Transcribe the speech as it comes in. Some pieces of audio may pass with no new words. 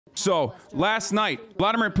So, last night,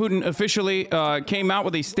 Vladimir Putin officially came out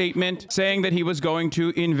with a statement saying that he was going to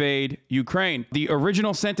invade Ukraine. The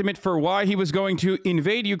original sentiment for why he was going to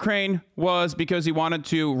invade Ukraine was because he wanted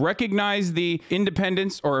to recognize the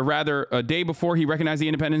independence, or rather, a day before he recognized the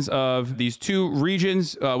independence of these two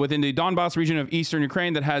regions within the Donbass region of eastern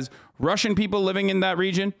Ukraine that has Russian people living in that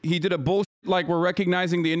region. He did a bullshit like we're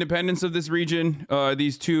recognizing the independence of this region,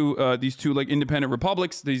 these two like independent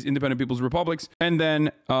republics, these independent people's republics, and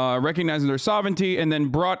then recognizing their sovereignty, and then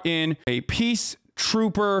brought in a peace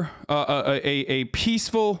trooper, a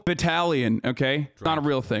peaceful battalion. Okay, not a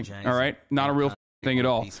real thing. All right, not a real thing at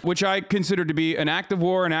all, which I consider to be an act of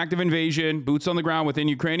war, an act of invasion, boots on the ground within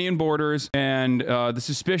Ukrainian borders. And the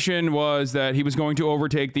suspicion was that he was going to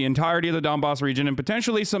overtake the entirety of the Donbass region and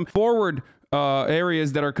potentially some forward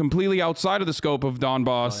areas that are completely outside of the scope of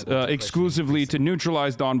Donbass, exclusively to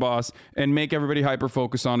neutralize Donbass and make everybody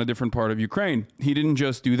hyper-focus on a different part of Ukraine. He didn't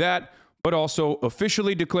just do that, but also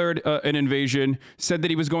officially declared an invasion, said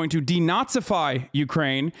that he was going to denazify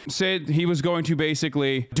Ukraine, said he was going to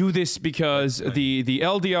basically do this because the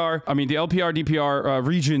LPR, DPR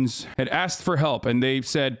regions had asked for help, and they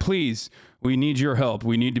said, please, we need your help.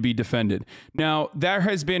 We need to be defended. Now, there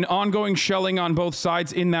has been ongoing shelling on both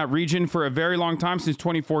sides in that region for a very long time, since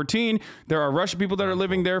 2014. There are Russian people that are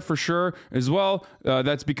living there for sure as well.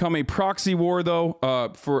 That's become a proxy war, though,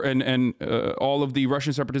 all of the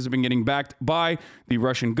Russian separatists have been getting backed by the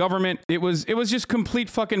Russian government. It was just complete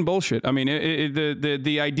fucking bullshit. I mean,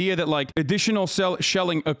 the idea that like additional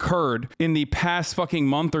shelling occurred in the past fucking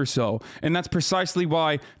month or so, and that's precisely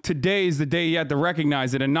why today is the day you had to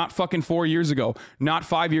recognize it, and not fucking 4 years ago, not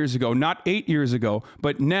 5 years ago, not 8 years ago,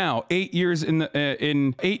 but now 8 years in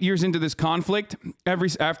 8 years into this conflict,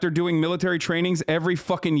 after doing military trainings every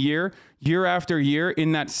fucking year after year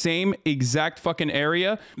in that same exact fucking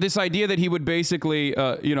area, this idea that he would basically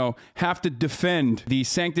have to defend the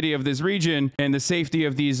sanctity of this region and the safety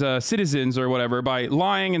of these citizens or whatever by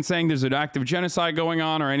lying and saying there's an act of genocide going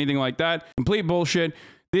on or anything like that, complete bullshit.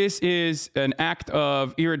 This is an act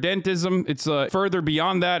of irredentism. It's further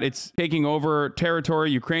beyond that. It's taking over territory,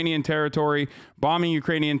 Ukrainian territory, bombing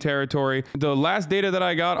Ukrainian territory. The last data that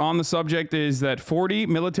I got on the subject is that 40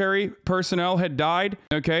 military personnel had died.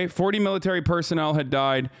 Okay, 40 military personnel had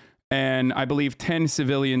died, and I believe 10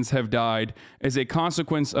 civilians have died as a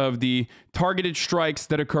consequence of the targeted strikes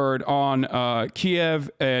that occurred on Kiev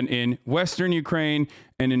and in Western Ukraine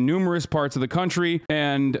and in numerous parts of the country.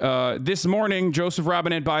 And this morning, Joseph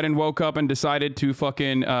Robinette Biden woke up and decided to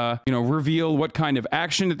fucking, reveal what kind of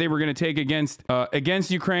action that they were going to take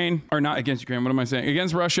against Ukraine, or not against Ukraine. What am I saying?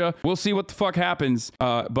 Against Russia. We'll see what the fuck happens.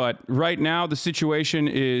 But right now, the situation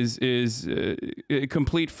is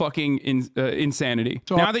complete fucking insanity.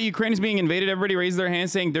 So now that Ukraine is being invaded, everybody raised their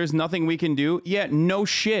hands saying there's nothing we can do. Yeah, no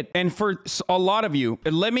shit. And for a lot of you,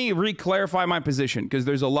 let me re-clarify my position, because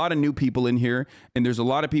there's a lot of new people in here, and there's a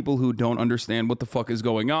lot of people who don't understand what the fuck is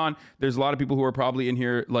going on. There's a lot of people who are probably in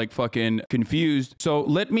here like fucking confused. So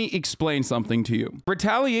let me explain something to you.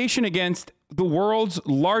 Retaliation against the world's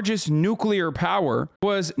largest nuclear power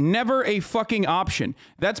was never a fucking option.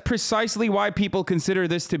 That's precisely why people consider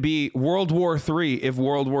this to be World War III if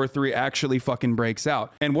World War III actually fucking breaks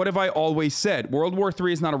out. And what have I always said? World War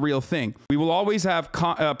III is not a real thing. We will always have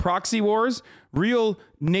proxy wars. Real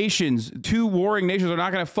nations, two warring nations, are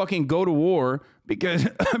not going to fucking go to war because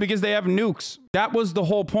they have nukes. That was the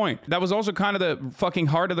whole point. That was also kind of the fucking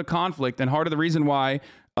heart of the conflict and heart of the reason why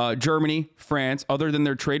Germany, France, other than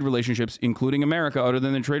their trade relationships, including America, other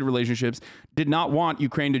than their trade relationships, did not want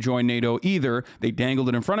Ukraine to join NATO either. They dangled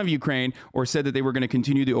it in front of Ukraine or said that they were going to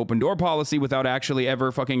continue the open door policy without actually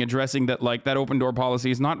ever fucking addressing that, like, that open door policy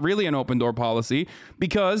is not really an open door policy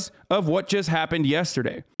because of what just happened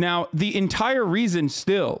yesterday. Now, the entire reason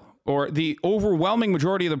still, or the overwhelming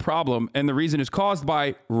majority of the problem, and the reason is caused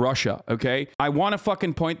by Russia, okay? I want to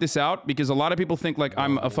fucking point this out because a lot of people think like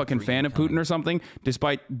I'm a fucking fan of Putin or something,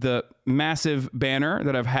 despite the massive banner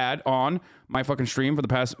that I've had on my fucking stream for the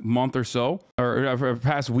past month or so, or for the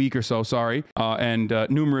past week or so, sorry, and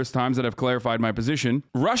numerous times that I've clarified my position.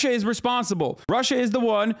 Russia is responsible. Russia is the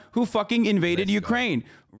one who fucking invaded Ukraine.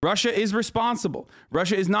 Russia is responsible.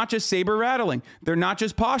 Russia is not just saber rattling. They're not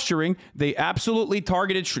just posturing. They absolutely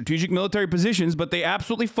targeted strategic military positions, but they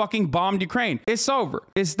absolutely fucking bombed Ukraine. It's over.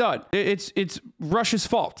 It's done. It's Russia's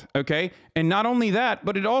fault, okay? And not only that,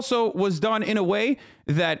 but it also was done in a way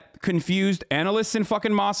that confused analysts in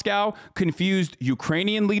fucking Moscow, confused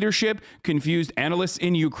Ukrainian leadership, confused analysts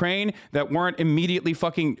in Ukraine that weren't immediately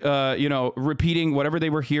fucking, repeating whatever they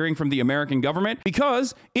were hearing from the American government,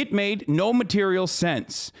 because it made no material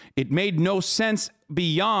sense. It made no sense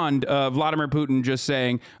beyond Vladimir Putin just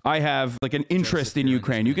saying, I have like an interest in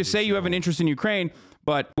Ukraine. You could say you have an interest in Ukraine,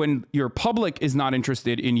 but when your public is not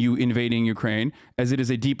interested in you invading Ukraine, as it is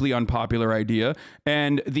a deeply unpopular idea,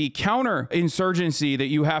 and the counter-insurgency that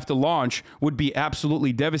you have to launch would be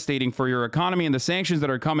absolutely devastating for your economy, and the sanctions that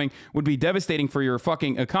are coming would be devastating for your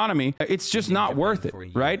fucking economy, it's just not worth it,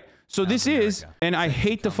 right? So this is, and I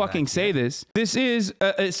hate to fucking say this, this is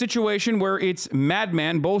a situation where it's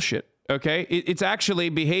madman bullshit. Okay, it's actually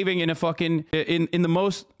behaving in a fucking in the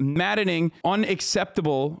most maddening,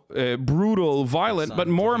 unacceptable, brutal, violent, but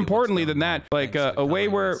more importantly than that, like a way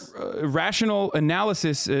where rational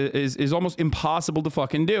analysis is almost impossible to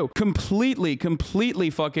fucking do. Completely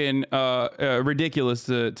fucking ridiculous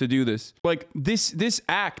to do this. Like this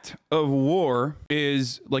act of war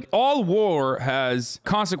is like, all war has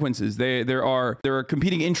consequences. There are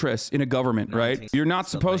competing interests in a government, right? You're not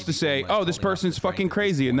supposed to say, oh, this person's fucking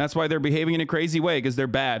crazy and that's why they're behaving in a crazy way because they're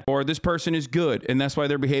bad, or this person is good and that's why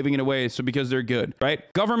they're behaving in a way so because they're good,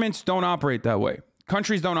 right? Governments don't operate that way.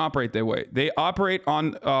 Countries don't operate that way. They operate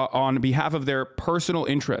on behalf of their personal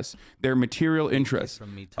interests, their material interests.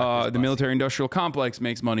 The military-industrial complex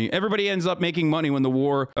makes money. Everybody ends up making money when the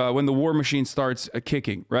war machine starts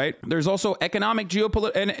kicking, right? There's also economic,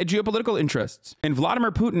 geopolitical interests, and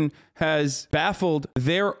Vladimir Putin has baffled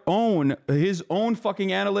his own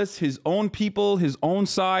fucking analysts, his own people, his own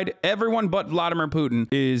side. Everyone but Vladimir Putin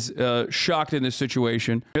is shocked in this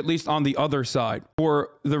situation, at least on the other side,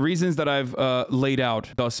 for the reasons that I've laid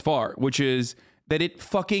out thus far, which is that it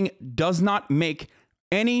fucking does not make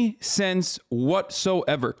any sense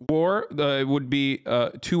whatsoever. War would be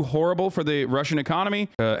too horrible for the Russian economy.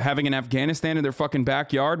 Having an Afghanistan in their fucking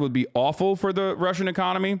backyard would be awful for the Russian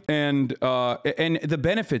economy. And the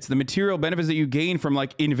benefits, the material benefits that you gain from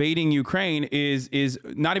like invading Ukraine is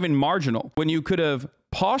not even marginal. When you could have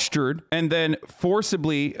postured and then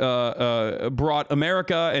forcibly brought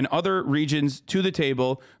America and other regions to the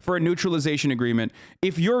table for a neutralization agreement.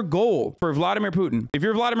 If your goal for Vladimir Putin,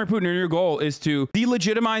 and your goal is to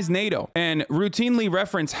delegitimize NATO and routinely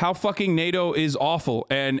reference how fucking NATO is awful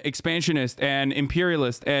and expansionist and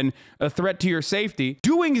imperialist and a threat to your safety,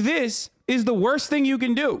 doing this is the worst thing you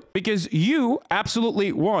can do, because you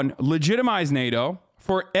absolutely, one, legitimize NATO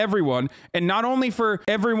for everyone, and not only for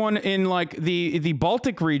everyone in like the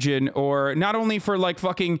Baltic region, or not only for like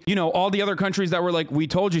fucking, all the other countries that were like, we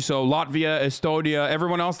told you so, Latvia, Estonia,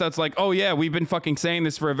 everyone else that's like, oh yeah, we've been fucking saying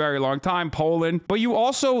this for a very long time, Poland, but you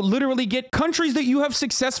also literally get countries that you have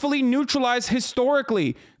successfully neutralized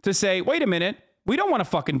historically to say, wait a minute, we don't want to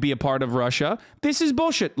fucking be a part of Russia. This is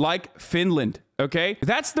bullshit, like Finland. Okay,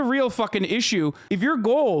 that's the real fucking issue. If your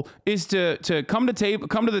goal is to come to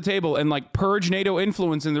the table and like purge NATO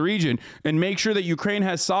influence in the region and make sure that Ukraine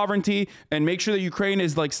has sovereignty and make sure that Ukraine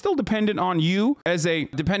is like still dependent on you as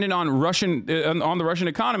dependent on on the Russian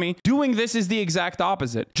economy, doing this is the exact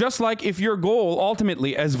opposite. Just like if your goal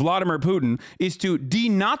ultimately as Vladimir Putin is to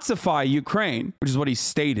denazify Ukraine, which is what he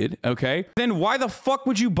stated, okay, then why the fuck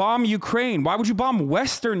would you bomb Ukraine? Why would you bomb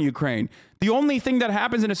Western Ukraine? The only thing that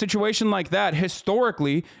happens in a situation like that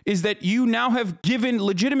historically is that you now have given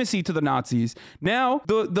legitimacy to the Nazis. Now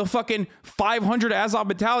the fucking 500 Azov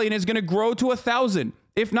battalion is going to grow to 1,000,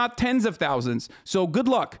 if not tens of thousands. So good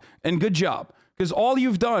luck and good job. Because all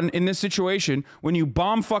you've done in this situation, when you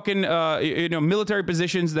bomb fucking military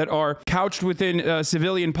positions that are couched within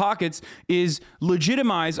civilian pockets, is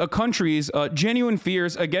legitimize a country's genuine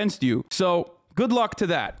fears against you. So good luck to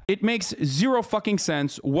that. It makes zero fucking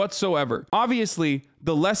sense whatsoever. Obviously,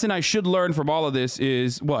 the lesson I should learn from all of this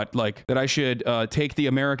is what? Like that I should take the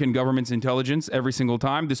American government's intelligence every single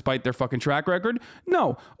time, despite their fucking track record?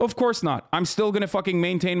 No, of course not. I'm still going to fucking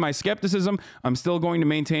maintain my skepticism. I'm still going to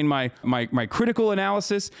maintain my critical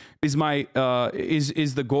analysis. Is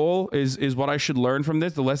the goal, is what I should learn from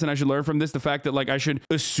this, the lesson I should learn from this, the fact that like I should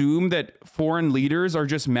assume that foreign leaders are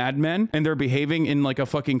just madmen and they're behaving in like a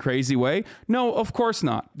fucking crazy way? No, of course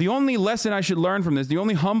not. The only lesson I should learn from this, the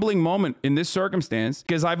only humbling moment in this circumstance,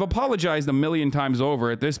 because I've apologized a million times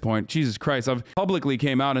over at this point. Jesus Christ, I've publicly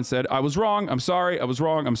came out and said, I was wrong. I'm sorry. I was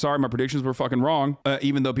wrong. I'm sorry. My predictions were fucking wrong.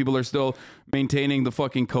 Even though people are still maintaining the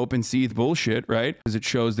fucking cope and seethe bullshit, right? Because it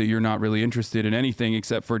shows that you're not really interested in anything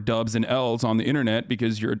except for dubs and L's on the internet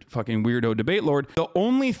because you're a fucking weirdo debate lord. The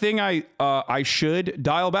only thing I should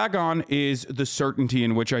dial back on is the certainty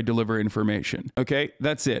in which I deliver information. Okay,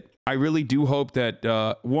 that's it. I really do hope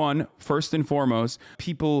that, one, first and foremost,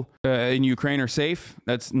 people in Ukraine are safe.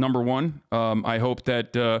 That's number one. I hope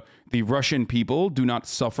that the Russian people do not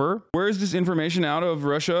suffer. Where is this information out of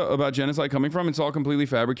Russia about genocide coming from? It's all completely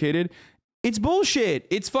fabricated. It's bullshit.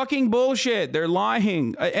 It's fucking bullshit. They're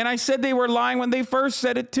lying. And I said they were lying when they first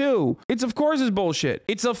said it too. It's of course is bullshit.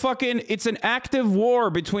 It's an active war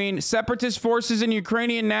between separatist forces and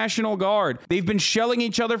Ukrainian National Guard. They've been shelling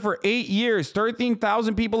each other for 8 years.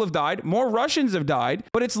 13,000 people have died. More Russians have died,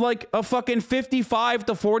 but it's like a fucking 55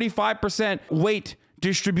 to 45% weight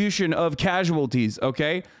distribution of casualties,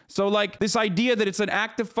 okay? So like this idea that it's an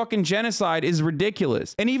active fucking genocide is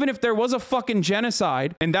ridiculous. And even if there was a fucking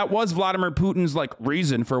genocide, and that was Vladimir Putin's like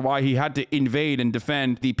reason for why he had to invade and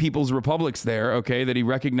defend the people's republics there, okay, that he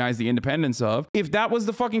recognized the independence of. If that was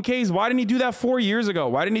the fucking case, why didn't he do that 4 years ago?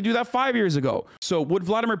 Why didn't he do that 5 years ago? So what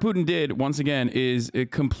Vladimir Putin did, once again, is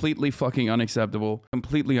completely fucking unacceptable.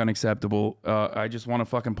 Completely unacceptable. I just want to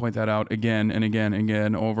fucking point that out again and again and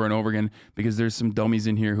again, over and over again, because there's some dummies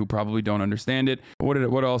in here who probably don't understand it.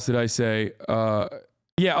 What else did I say?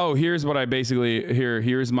 Yeah, oh, here's what I basically,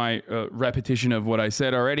 here's my repetition of what I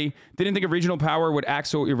said already. Didn't think a regional power would act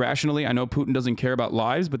so irrationally. I know Putin doesn't care about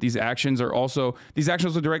lives, but these actions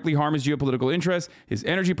will directly harm his geopolitical interests, his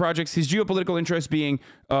energy projects, his geopolitical interests being,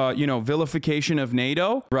 vilification of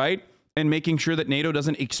NATO, right? And making sure that NATO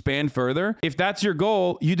doesn't expand further. If that's your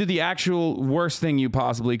goal, you did the actual worst thing you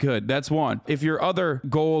possibly could. That's one. If your other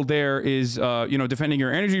goal there is, defending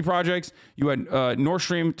your energy projects, you had Nord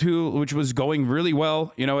Stream 2, which was going really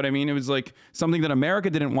well. You know what I mean? It was like something that America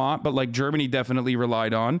didn't want, but like Germany definitely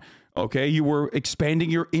relied on. Okay, you were expanding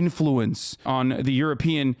your influence on the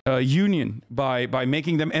European Union by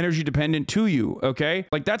making them energy dependent to you. Okay,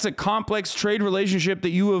 like that's a complex trade relationship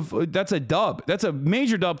that you have. That's a dub. That's a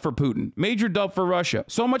major dub for Putin. Major dub for Russia.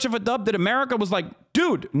 So much of a dub that America was like,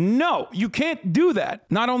 dude, no, you can't do that.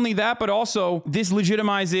 Not only that, but also this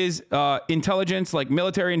legitimizes intelligence, like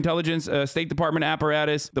military intelligence, State Department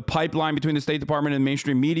apparatus, the pipeline between the State Department and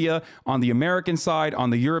mainstream media on the American side, on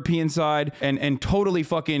the European side, and totally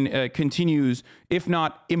fucking continues, if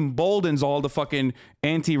not emboldens, all the fucking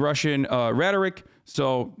anti-Russian rhetoric.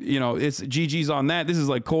 So, it's GG's on that. This is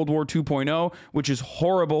like Cold War 2.0, which is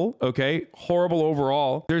horrible, okay? Horrible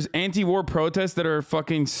overall. There's anti-war protests that are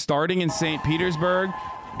fucking starting in St. Petersburg.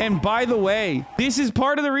 And by the way, this is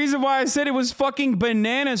part of the reason why I said it was fucking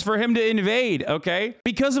bananas for him to invade, okay?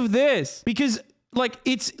 Because of this. Because, like,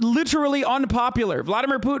 it's literally unpopular.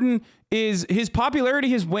 Vladimir Putin his popularity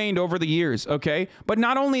has waned over the years, okay? But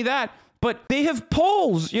not only that, but they have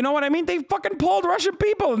polls, you know what I mean? They fucking polled Russian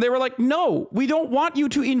people and they were like, no, we don't want you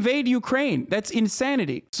to invade Ukraine. That's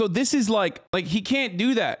insanity. So this is like he can't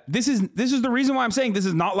do that. This is the reason why I'm saying this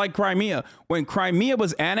is not like Crimea. When Crimea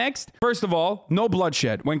was annexed, first of all, no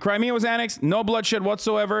bloodshed. When Crimea was annexed, no bloodshed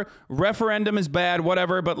whatsoever. Referendum is bad,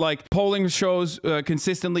 whatever, but like polling shows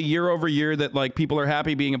consistently year over year that like people are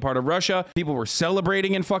happy being a part of Russia. People were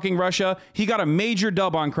celebrating in fucking Russia. He got a major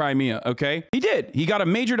dub on Crimea, okay? He did. He got a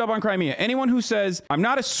major dub on Crimea. Anyone who says, I'm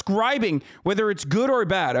not ascribing whether it's good or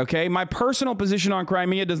bad, okay? My personal position on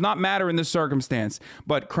Crimea does not matter in this circumstance.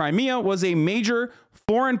 But Crimea was a major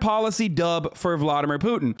foreign policy dub for Vladimir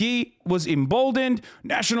Putin. He was emboldened,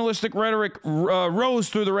 nationalistic rhetoric rose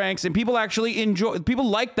through the ranks, and people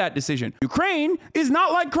liked that decision. Ukraine is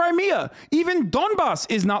not like Crimea. Even Donbass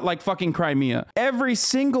is not like fucking Crimea. Every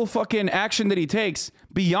single fucking action that he takes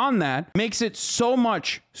beyond that makes it so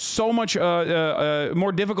much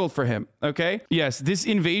more difficult for him, okay? Yes, this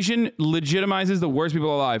invasion legitimizes the worst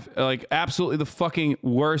people alive. Like, absolutely the fucking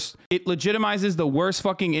worst. It legitimizes the worst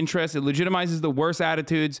fucking interests. It legitimizes the worst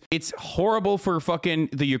attitudes. It's horrible for fucking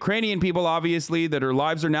the Ukrainian people, obviously, that their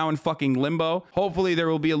lives are now in fucking limbo. Hopefully there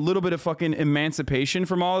will be a little bit of fucking emancipation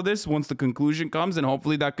from all of this once the conclusion comes, and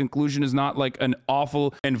hopefully that conclusion is not like an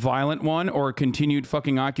awful and violent one or a continued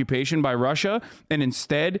fucking occupation by Russia, and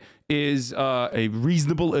instead is a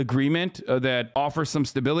reasonable agreement that offers some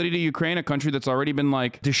stability to Ukraine, a country that's already been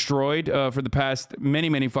like destroyed for the past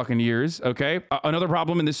many fucking years, okay? Another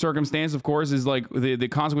problem in this circumstance, of course, is like the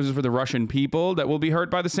consequences for the Russian people that will be hurt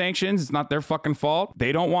by the sanctions. It's not their fucking fault.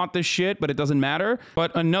 They don't want this shit, but it doesn't matter.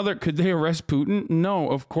 But could they arrest Putin? No,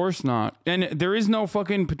 of course not. And there is no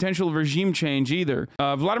fucking potential regime change either.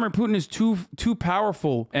 Vladimir Putin is too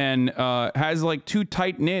powerful and has like too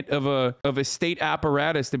tight knit of a state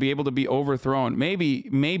apparatus to be able able to be overthrown.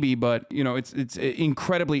 Maybe, but you know, it's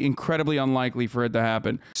incredibly unlikely for it to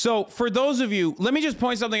happen. So for those of you, let me just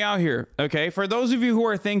point something out here, okay? For those of you who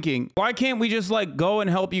are thinking, why can't we just like go and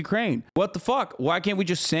help Ukraine? What the fuck? Why can't we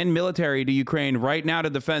just send military to Ukraine right now to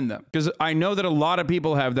defend them? Because I know that a lot of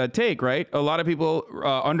people have that take, right? A lot of people,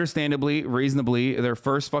 understandably, reasonably, their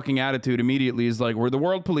first fucking attitude immediately is like, we're the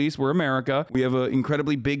world police, we're America, we have an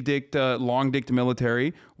incredibly big-dicked, long-dicked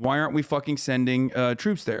military. Why aren't we fucking sending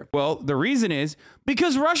troops there? Well, the reason is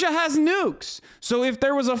because Russia has nukes. So if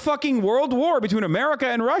there was a fucking world war between America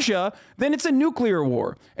and Russia, then it's a nuclear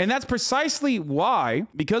war. And that's precisely why,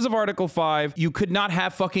 because of Article 5, you could not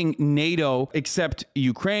have fucking NATO accept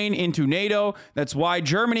Ukraine into NATO. That's why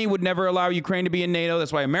Germany would never allow Ukraine to be in NATO.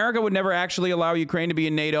 That's why America would never actually allow Ukraine to be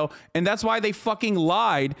in NATO. And that's why they fucking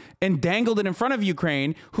lied and dangled it in front of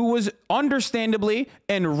Ukraine, who was understandably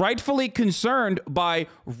and rightfully concerned by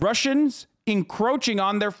Russians encroaching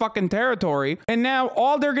on their fucking territory, and now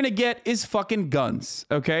all they're gonna get is fucking guns,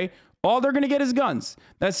 okay? All they're gonna get is guns.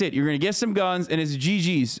 That's it. You're gonna get some guns, and it's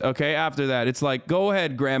GG's, okay? After that, it's like, go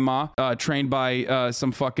ahead, grandma, trained by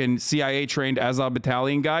some fucking CIA-trained Azov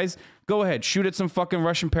battalion guys. Go ahead, shoot at some fucking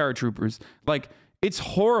Russian paratroopers. Like, it's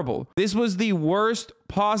horrible. This was the worst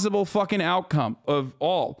possible fucking outcome of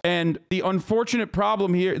all. And the unfortunate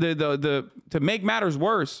problem here, to make matters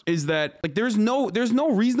worse, is that like there's no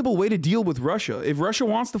reasonable way to deal with Russia. If Russia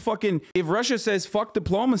wants to if Russia says fuck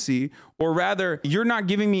diplomacy, or rather, you're not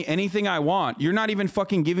giving me anything I want, you're not even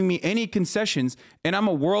fucking giving me any concessions, and I'm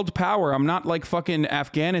a world power, I'm not like fucking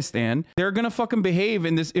Afghanistan, they're gonna fucking behave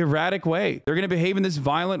in this erratic way. They're gonna behave in this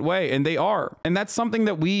violent way, and they are. And that's something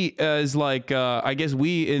that we as like, I guess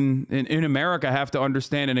we in America have to understand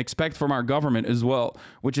and expect from our government as well,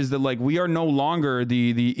 which is that like we are no longer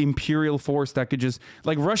the imperial force that could just,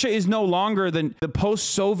 like, Russia is no longer the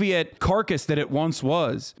post-Soviet carcass that it once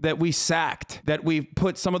was, that we sacked, that we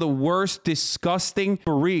put some of the worst disgusting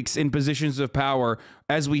freaks in positions of power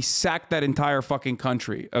as we sacked that entire fucking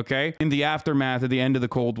country, okay? In the aftermath of the end of the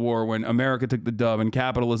Cold War, when America took the dub and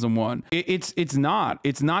capitalism won. It's not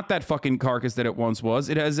that fucking carcass that it once was.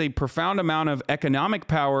 It has a profound amount of economic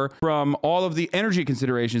power from all of the energy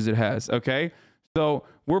considerations it has, okay? So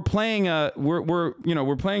we're playing a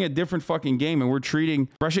we're playing a different fucking game, and we're treating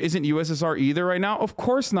Russia isn't USSR either right now. Of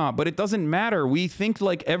course not, but it doesn't matter. We think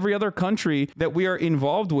like every other country that we are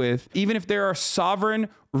involved with, even if they are sovereign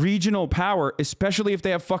regional power, especially if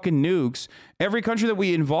they have fucking nukes. Every country that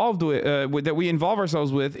we involve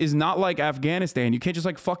ourselves with is not like Afghanistan. You can't just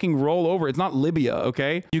like fucking roll over. It's not Libya,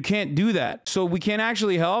 okay? You can't do that. So we can't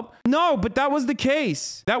actually help? No, but that was the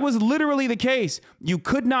case. That was literally the case. You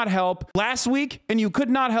could not help last week, and you could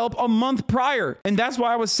not help a month prior. And that's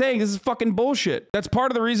why I was saying this is fucking bullshit. That's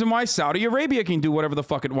part of the reason why Saudi Arabia can do whatever the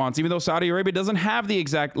fuck it wants, even though Saudi Arabia doesn't have the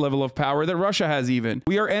exact level of power that Russia has even.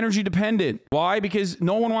 We are energy dependent. Why? Because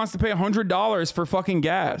no one wants to pay $100 for fucking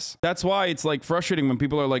gas. That's why it's like frustrating when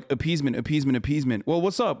people are like, appeasement. Well,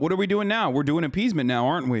 what's up? What are we doing now? We're doing appeasement now,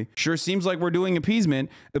 aren't we? Sure seems like we're doing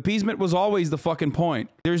appeasement. Appeasement was always the fucking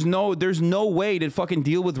point. There's no way to fucking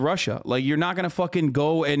deal with Russia. Like, you're not gonna fucking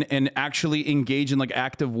go and actually engage in like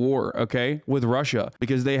active war, okay, with Russia,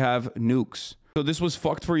 because they have nukes. So this was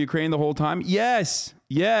fucked for Ukraine the whole time? Yes.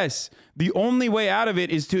 The only way out of it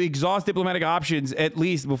is to exhaust diplomatic options, at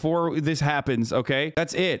least before this happens, okay?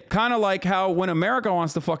 That's it. Kind of like how when America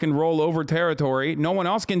wants to fucking roll over territory, no one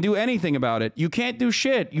else can do anything about it. You can't do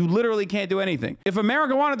shit. You literally can't do anything. If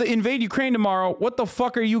America wanted to invade Ukraine tomorrow, what the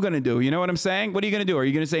fuck are you gonna do? You know what I'm saying? What are you gonna do? Are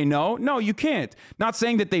you gonna say no? No, you can't. Not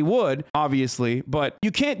saying that they would, obviously, but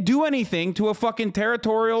you can't do anything to a fucking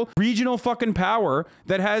territorial, regional fucking power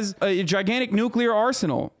that has a gigantic nuclear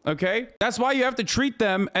arsenal, okay? That's why you have to treat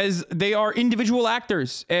them as they are individual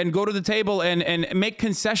actors and go to the table and make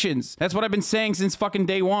concessions. That's what I've been saying since fucking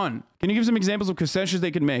day one. Can you give some examples of concessions they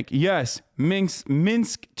could make? Yes.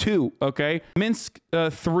 Minsk 2, okay? Minsk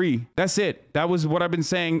 3. That's it. That was what I've been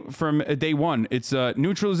saying from day one. It's a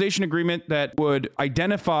neutralization agreement that would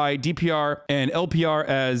identify DPR and LPR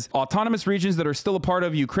as autonomous regions that are still a part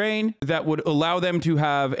of Ukraine, that would allow them to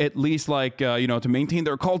have at least like, to maintain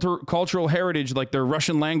their cultural heritage, like their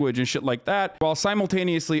Russian language and shit like that, while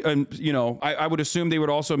simultaneously, I would assume they would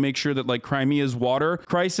also make sure that like Crimea's water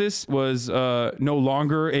crisis was no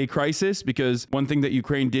longer a crisis, because one thing that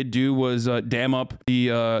Ukraine did do was dam up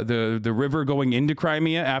the river going into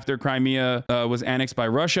Crimea after Crimea was annexed by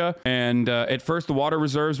Russia. And at first, the water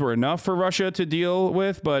reserves were enough for Russia to deal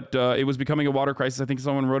with, but it was becoming a water crisis. I think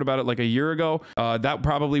someone wrote about it like a year ago. That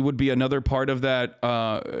probably would be another part of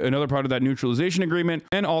that neutralization agreement.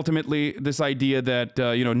 And ultimately, this idea that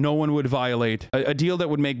no one would violate a deal that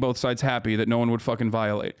would make both sides happy, that no one would fucking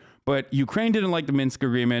violate. but Ukraine didn't like the Minsk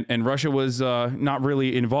agreement, and Russia was not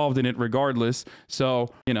really involved in it regardless. So,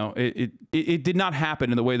 you know, it did not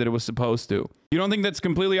happen in the way that it was supposed to. You don't think that's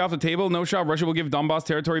completely off the table? No shot Russia will give Donbass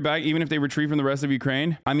territory back even if they retreat from the rest of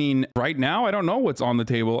Ukraine? I mean, right now, I don't know what's on the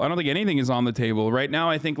table. I don't think anything is on the table. Right now,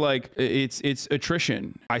 I think like it's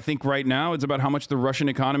attrition. I think right now it's about how much the Russian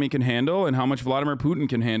economy can handle and how much Vladimir Putin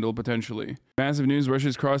can handle potentially. Massive news,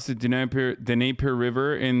 Russia's crossed the Dnieper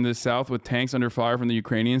River in the south with tanks under fire from the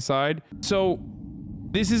Ukrainian side. So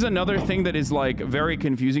this is another thing that is like very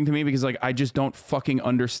confusing to me because like I just don't fucking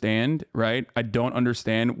understand, right? I don't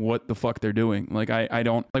understand what the fuck they're doing. Like I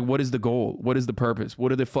don't like, what is the goal? What is the purpose?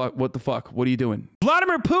 What the fuck? What are you doing?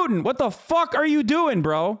 Vladimir Putin, what the fuck are you doing,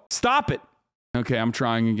 bro? Stop it. Okay, I'm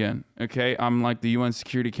trying again. Okay, I'm like the UN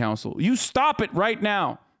Security Council. You stop it right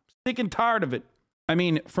now. Sick and tired of it. I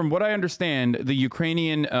mean, from what I understand, the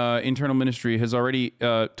Ukrainian internal ministry has already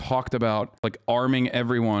talked about like arming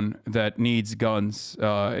everyone that needs guns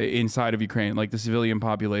inside of Ukraine, like the civilian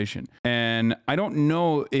population. And I don't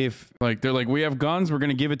know if like they're like, we have guns, we're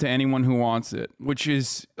going to give it to anyone who wants it, which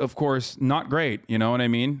is, of course, not great. You know what I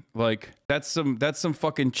mean? Like that's some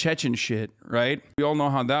fucking Chechen shit, right? We all know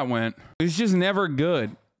how that went. It's just never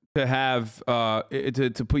good to have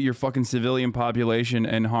to put your fucking civilian population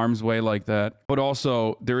in harm's way like that. But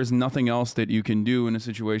also there is nothing else that you can do in a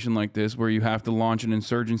situation like this where you have to launch an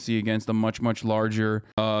insurgency against a much larger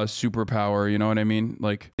superpower. You know what I mean?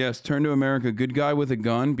 Like, yes, turn to America. Good guy with a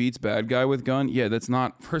gun beats bad guy with gun. Yeah, that's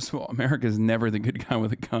not, first of all, America's never the good guy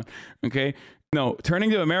with a gun. Okay. No, turning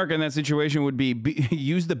to America in that situation would be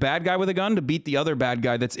use the bad guy with a gun to beat the other bad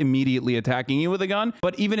guy that's immediately attacking you with a gun.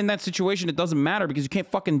 But even in that situation, it doesn't matter because you can't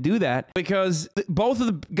fucking do that because both of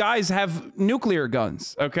the guys have nuclear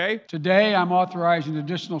guns, okay? Today, I'm authorizing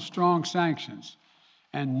additional strong sanctions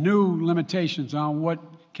and new limitations on what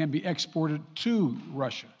can be exported to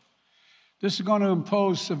Russia. This is going to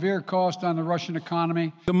impose severe cost on the Russian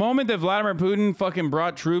economy. The moment that Vladimir Putin fucking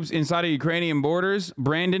brought troops inside of Ukrainian borders,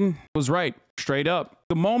 Brandon was right, straight up.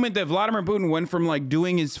 The moment that Vladimir Putin went from like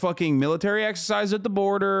doing his fucking military exercise at the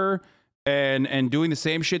border and doing the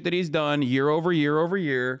same shit that he's done year over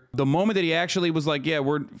year, the moment that he actually was like, yeah,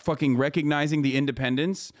 we're fucking recognizing the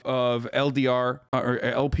independence of LDR or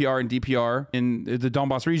LPR and DPR in the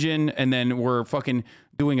Donbass region, and then we're fucking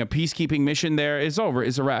doing a peacekeeping mission there, it's over.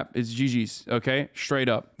 It's a wrap. It's GG's. Okay, straight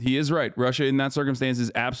up. He is right. Russia in that circumstance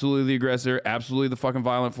is absolutely the aggressor, absolutely the fucking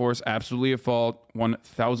violent force, absolutely at fault,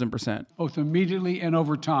 1000%. Both immediately and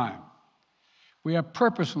over time. We have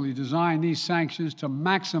purposely designed these sanctions to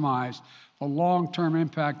maximize the long-term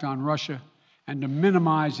impact on Russia and to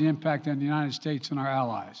minimize the impact on the United States and our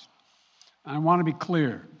allies. And I want to be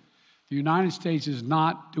clear, the United States is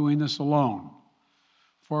not doing this alone.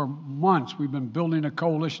 For months, we've been building a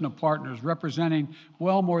coalition of partners representing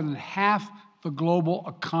well more than half the global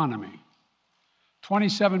economy.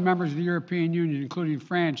 27 members of the European Union, including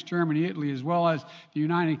France, Germany, Italy, as well as the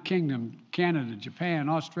United Kingdom, Canada, Japan,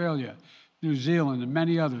 Australia, New Zealand, and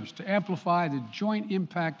many others to amplify the joint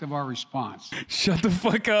impact of our response. Shut the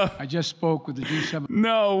fuck up. I just spoke with the G7.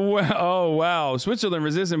 No. Oh, wow. Switzerland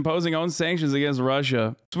resists imposing own sanctions against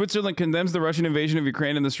Russia. Switzerland condemns the Russian invasion of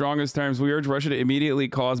Ukraine in the strongest terms. We urge Russia to immediately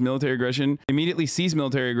cease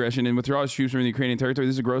military aggression, and withdraw its troops from the Ukrainian territory.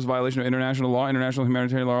 This is a gross violation of international law. International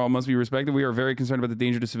humanitarian law must be respected. We are very concerned about the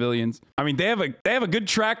danger to civilians. I mean, they have a good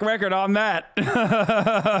track record on that.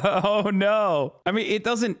 Oh, no. I mean, it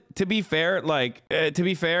doesn't, to be fair,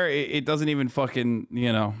 it doesn't even fucking,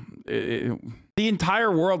 you know, the entire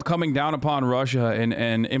world coming down upon Russia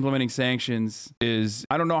and implementing sanctions is,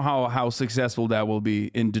 I don't know how successful that will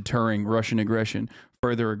be in deterring Russian aggression,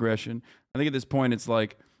 further aggression. I think at this point, it's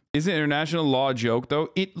like, isn't international law a joke, though?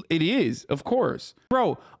 It is, of course.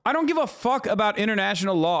 Bro, I don't give a fuck about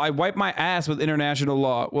international law. I wipe my ass with international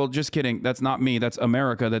law. Well, just kidding. That's not me. That's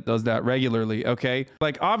America that does that regularly, okay?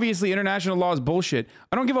 Like, obviously, international law is bullshit.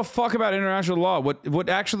 I don't give a fuck about international law. What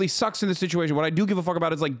actually sucks in this situation, what I do give a fuck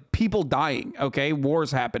about is, like, people dying, okay?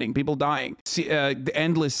 Wars happening, people dying. The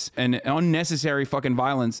endless and unnecessary fucking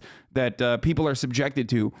violence that people are subjected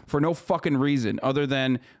to for no fucking reason other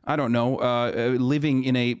than, I don't know, living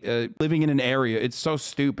in an area. It's so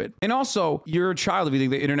stupid. And also, you're a child if you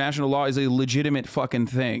think that international law is a legitimate fucking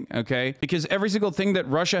thing, okay? Because every single thing that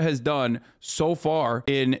Russia has done so far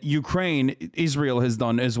in Ukraine, Israel has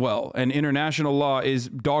done as well. And international law is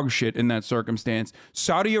dog shit in that circumstance.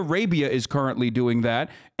 Saudi Arabia is currently doing that.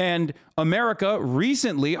 And America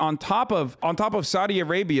recently, on top of Saudi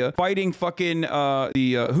Arabia fighting fucking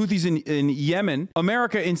the Houthis in Yemen,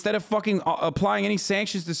 America, instead of fucking applying any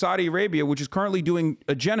sanctions to Saudi Arabia, which is currently doing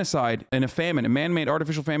a genocide and a famine, a man-made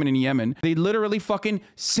artificial famine in Yemen, they literally fucking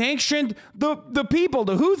sanctioned the people,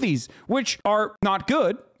 the Houthis, which are not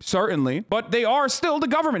good, certainly, but they are still the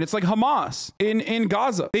government. It's like Hamas in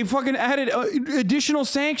Gaza. They fucking added additional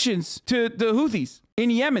sanctions to the Houthis in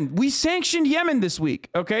Yemen. We sanctioned Yemen this week,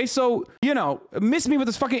 okay? So, you know, miss me with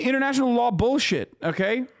this fucking international law bullshit,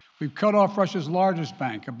 okay? We've cut off Russia's largest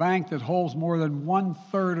bank, a bank that holds more than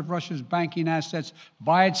 1/3 of Russia's banking assets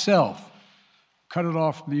by itself. Cut it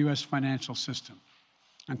off from the U.S. financial system.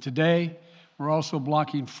 And today, we're also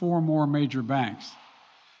blocking 4 more major banks.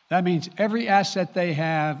 That means every asset they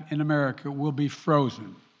have in America will be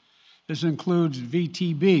frozen. This includes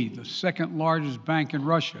VTB, the second largest bank in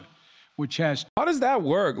Russia, which has... How does that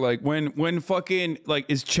work? Like when fucking, like,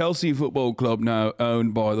 is Chelsea Football Club now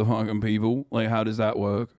owned by the fucking people? Like, how does that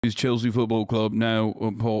work? Is Chelsea Football Club now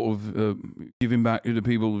a part of giving back to the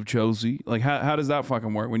people of Chelsea? Like, how does that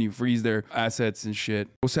fucking work when you freeze their assets and shit?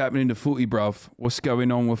 What's happening to footy, bruv? What's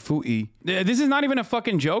going on with footy? This is not even a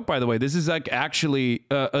fucking joke, by the way. This is like actually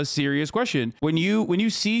a serious question. When you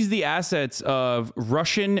seize the assets of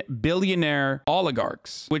Russian billionaire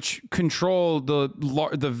oligarchs, which control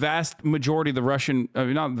the vast majority of the Russian,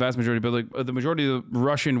 not the vast majority, but like the majority of the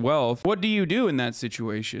Russian wealth, what do you do in that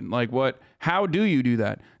situation? Like how do you do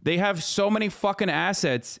that? They have so many fucking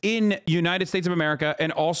assets in United States of America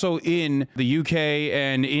and also in the UK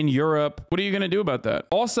and in Europe. What are you going to do about that?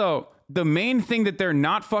 Also, the main thing that they're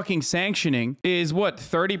not fucking sanctioning is what,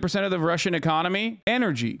 30% of the Russian economy?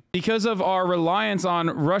 Energy. Because of our reliance on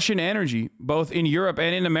Russian energy, both in Europe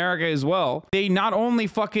and in America as well, they not only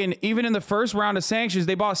fucking, even in the first round of sanctions,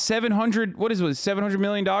 they bought $700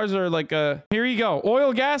 million or like, here you go.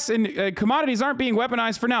 Oil, gas, and commodities aren't being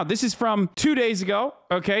weaponized for now. This is from 2 days ago.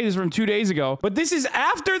 Okay, this is from 2 days ago. But this is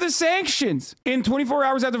after the sanctions. In 24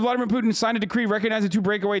 hours after Vladimir Putin signed a decree recognizing 2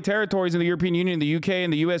 breakaway territories in the European Union, the UK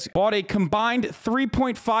and the US bought a combined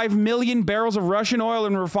 3.5 million barrels of Russian oil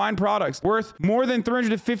and refined products, worth more than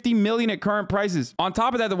 350 million at current prices. On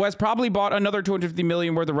top of that, the West probably bought another 250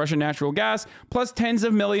 million worth of Russian natural gas, plus tens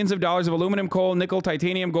of millions of dollars of aluminum, coal, nickel,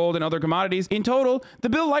 titanium, gold, and other commodities. In total, the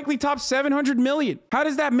bill likely tops 700 million. How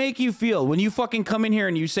does that make you feel when you fucking come in here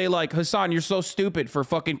and you say, like, Hasan, you're so stupid for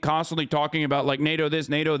fucking constantly talking about like NATO this,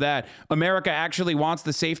 NATO that. America actually wants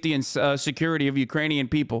the safety and security of Ukrainian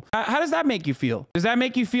people. How does that make you feel? Does that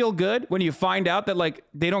make you feel good when you find out that like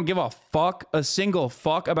they don't give a single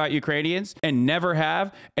fuck about Ukrainians and never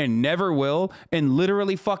have and never will and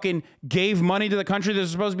literally fucking gave money to the country that's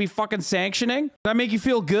supposed to be fucking sanctioning? Does that make you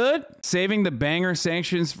feel good? Saving the banger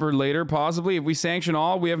sanctions for later, possibly. If we sanction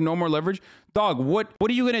all, we have no more leverage. Dog, what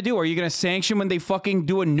are you gonna do? Are you gonna sanction when they fucking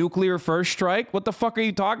do a nuclear first strike? What the fuck are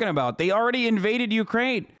you talking about? They already invaded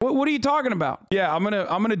Ukraine. What are you talking about? Yeah, I'm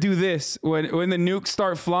gonna do this when the nukes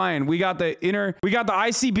start flying. We got the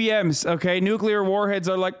ICBMs, okay? Nuclear warheads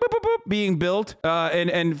are like boop, boop, boop, being built,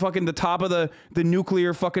 and fucking the top of the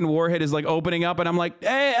nuclear fucking warhead is like opening up, and I'm like,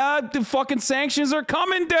 hey, the fucking sanctions are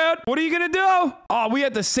coming, dude. What are you gonna do? Oh, we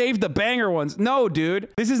had to save the banger ones. No, dude,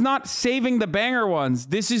 this is not saving the banger ones.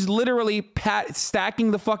 This is literally stacking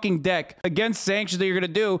the fucking deck against sanctions that you're gonna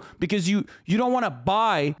do because you don't want to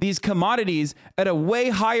buy these commodities at a way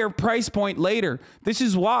higher price point later. This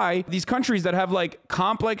is why these countries that have like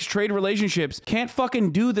complex trade relationships can't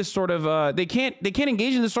fucking do this sort of they can't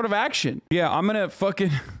engage in this sort of action. Yeah, I'm gonna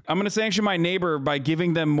sanction my neighbor by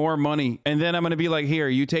giving them more money, and then I'm gonna be like, here,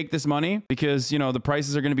 you take this money because you know the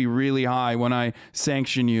prices are gonna be really high when I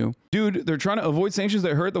sanction you. Dude, they're trying to avoid sanctions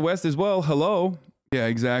that hurt the West as well. Hello. Yeah,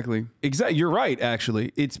 exactly. You're right,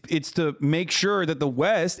 actually. It's to make sure that the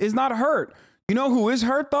West is not hurt. You know who is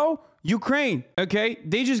hurt, though? Ukraine, okay?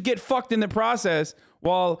 They just get fucked in the process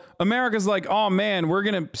while America's like, oh, man, we're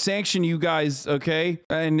going to sanction you guys, okay?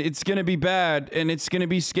 And it's going to be bad, and it's going to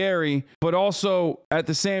be scary. But also, at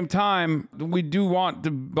the same time, we do want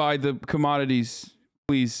to buy the commodities,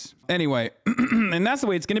 please. Anyway, and that's the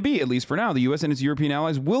way it's going to be, at least for now. The U.S. and its European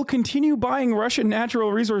allies will continue buying Russian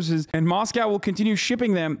natural resources, and Moscow will continue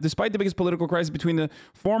shipping them, despite the biggest political crisis between the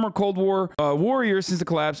former Cold War warriors since the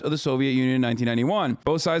collapse of the Soviet Union in 1991.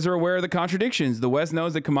 Both sides are aware of the contradictions. The West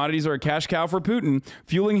knows that commodities are a cash cow for Putin,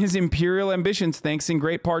 fueling his imperial ambitions thanks in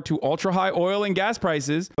great part to ultra-high oil and gas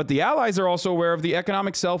prices, but the allies are also aware of the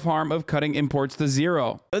economic self-harm of cutting imports to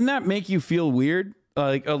zero. Doesn't that make you feel weird?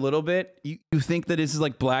 Like a little bit? You think that this is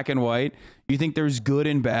like black and white? You think there's good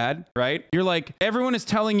and bad, right? You're like, everyone is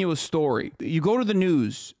telling you a story. You go to the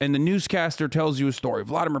news and the newscaster tells you a story.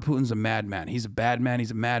 Vladimir Putin's a madman. He's a bad man.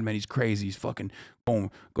 He's a madman. He's crazy. He's fucking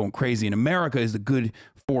going crazy. And America is the good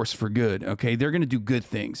force for good. Okay, they're gonna do good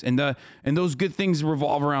things, and those good things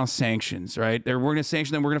revolve around sanctions, right? We're gonna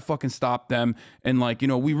sanction them. We're gonna fucking stop them, and like, you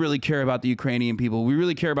know, we really care about the Ukrainian people. We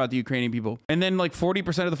really care about the Ukrainian people. And then like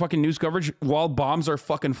 40% of the fucking news coverage while bombs are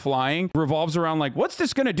fucking flying revolves around like, what's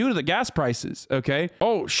this gonna do to the gas prices? Okay.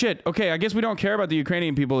 Oh shit. Okay, I guess we don't care about the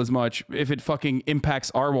Ukrainian people as much if it fucking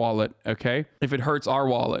impacts our wallet. Okay, if it hurts our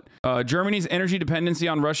wallet. Germany's energy dependency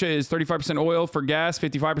on Russia is 35% oil for gas,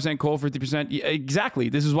 55% coal, 50%. Yeah, exactly.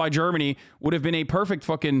 This is why Germany would have been a perfect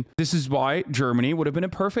fucking. This is why Germany would have been a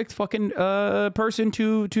perfect fucking person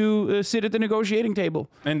to sit at the negotiating table.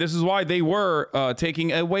 And this is why they were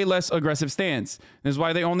taking a way less aggressive stance. This is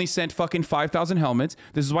why they only sent fucking 5,000 helmets.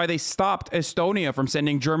 This is why they stopped Estonia from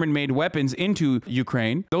sending German-made weapons into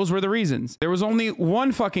Ukraine. Those were the reasons. There was only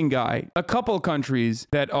one fucking guy, a couple countries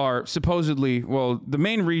that are supposedly, well, the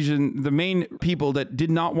main region, the main people that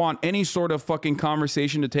did not want any sort of fucking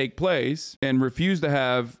conversation to take place and refused to have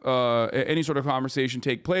any sort of conversation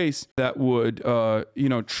take place that would, you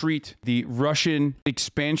know, treat the Russian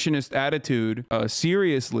expansionist attitude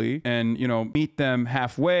seriously and, you know, meet them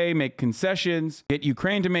halfway, make concessions, get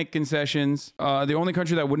Ukraine to make concessions. The only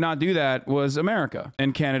country that would not do that was America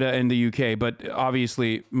and Canada and the UK, but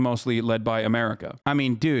obviously mostly led by America. I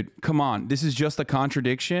mean, dude, come on. This is just a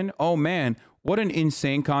contradiction. Oh, man. What an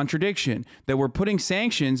insane contradiction that we're putting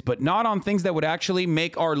sanctions, but not on things that would actually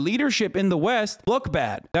make our leadership in the West look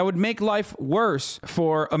bad. That would make life worse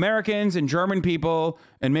for Americans and German people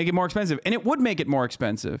and make it more expensive. And it would make it more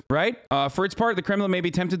expensive, right? For its part, the Kremlin may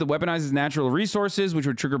be tempted to weaponize its natural resources, which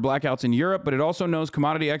would trigger blackouts in Europe, but it also knows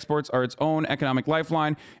commodity exports are its own economic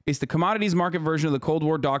lifeline. It's the commodities market version of the Cold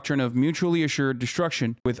War doctrine of mutually assured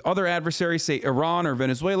destruction. With other adversaries, say Iran or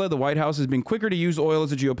Venezuela, the White House has been quicker to use oil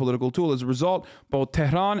as a geopolitical tool. As a result, both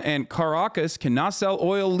Tehran and Caracas cannot sell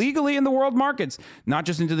oil legally in the world markets, not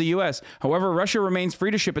just into the U.S. However, Russia remains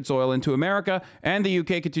free to ship its oil into America, and the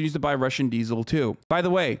U.K. continues to buy Russian diesel too. By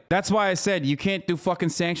the way, that's why I said you can't do fucking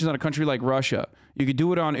sanctions on a country like Russia. You could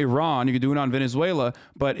do it on Iran, you could do it on Venezuela,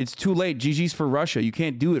 but it's too late. GG's for Russia. You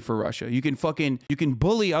can't do it for Russia. You can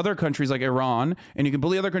bully other countries like Iran, and you can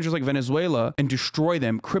bully other countries like Venezuela and destroy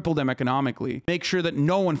them, cripple them economically, make sure that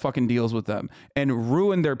no one fucking deals with them, and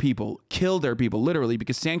ruin their people, kill their people, literally,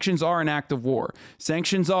 because sanctions are an act of war.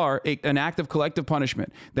 Sanctions are an act of collective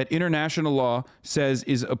punishment that international law says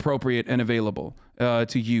is appropriate and available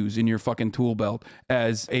to use in your fucking tool belt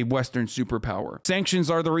as a Western superpower.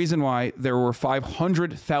 Sanctions are the reason why there were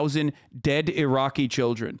 500,000 dead Iraqi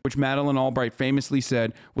children, which Madeleine Albright famously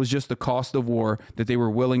said was just the cost of war that they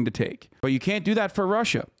were willing to take. But you can't do that for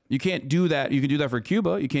Russia. You can't do that. You can do that for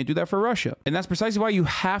Cuba. You can't do that for Russia. And that's precisely why you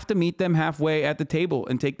have to meet them halfway at the table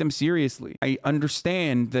and take them seriously. I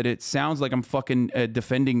understand that it sounds like I'm fucking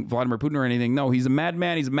defending Vladimir Putin or anything. No, he's a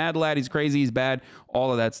madman. He's a mad lad. He's crazy. He's bad.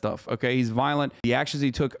 All of that stuff. Okay. He's violent. The actions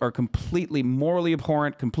he took are completely morally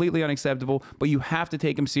abhorrent, completely unacceptable, but you have to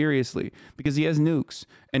take him seriously because he has nukes.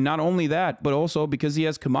 And not only that, but also because he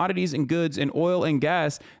has commodities and goods and oil and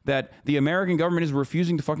gas that the American government is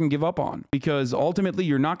refusing to fucking give up on. Because ultimately,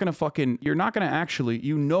 you're not going to actually,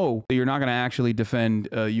 you know that you're not going to actually defend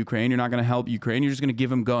Ukraine. You're not going to help Ukraine. You're just going to give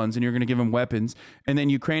him guns and you're going to give him weapons. And then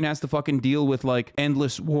Ukraine has to fucking deal with like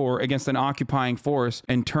endless war against an occupying force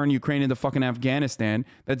and turn Ukraine into fucking Afghanistan.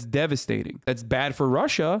 That's devastating. That's bad for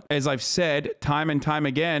Russia. As I've said time and time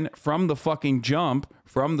again from the fucking jump,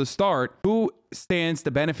 from the start, who stands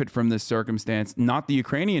to benefit from this circumstance? Not the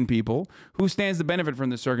Ukrainian people. Who stands to benefit from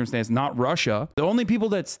this circumstance? Not Russia. The only people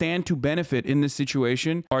that stand to benefit in this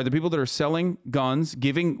situation are the people that are selling guns,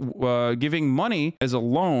 giving money as a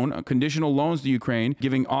loan, conditional loans to Ukraine,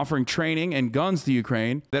 offering training and guns to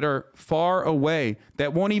Ukraine that are far away,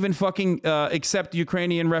 that won't even fucking accept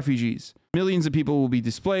Ukrainian refugees. Millions of people will be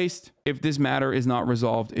displaced if this matter is not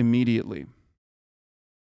resolved immediately.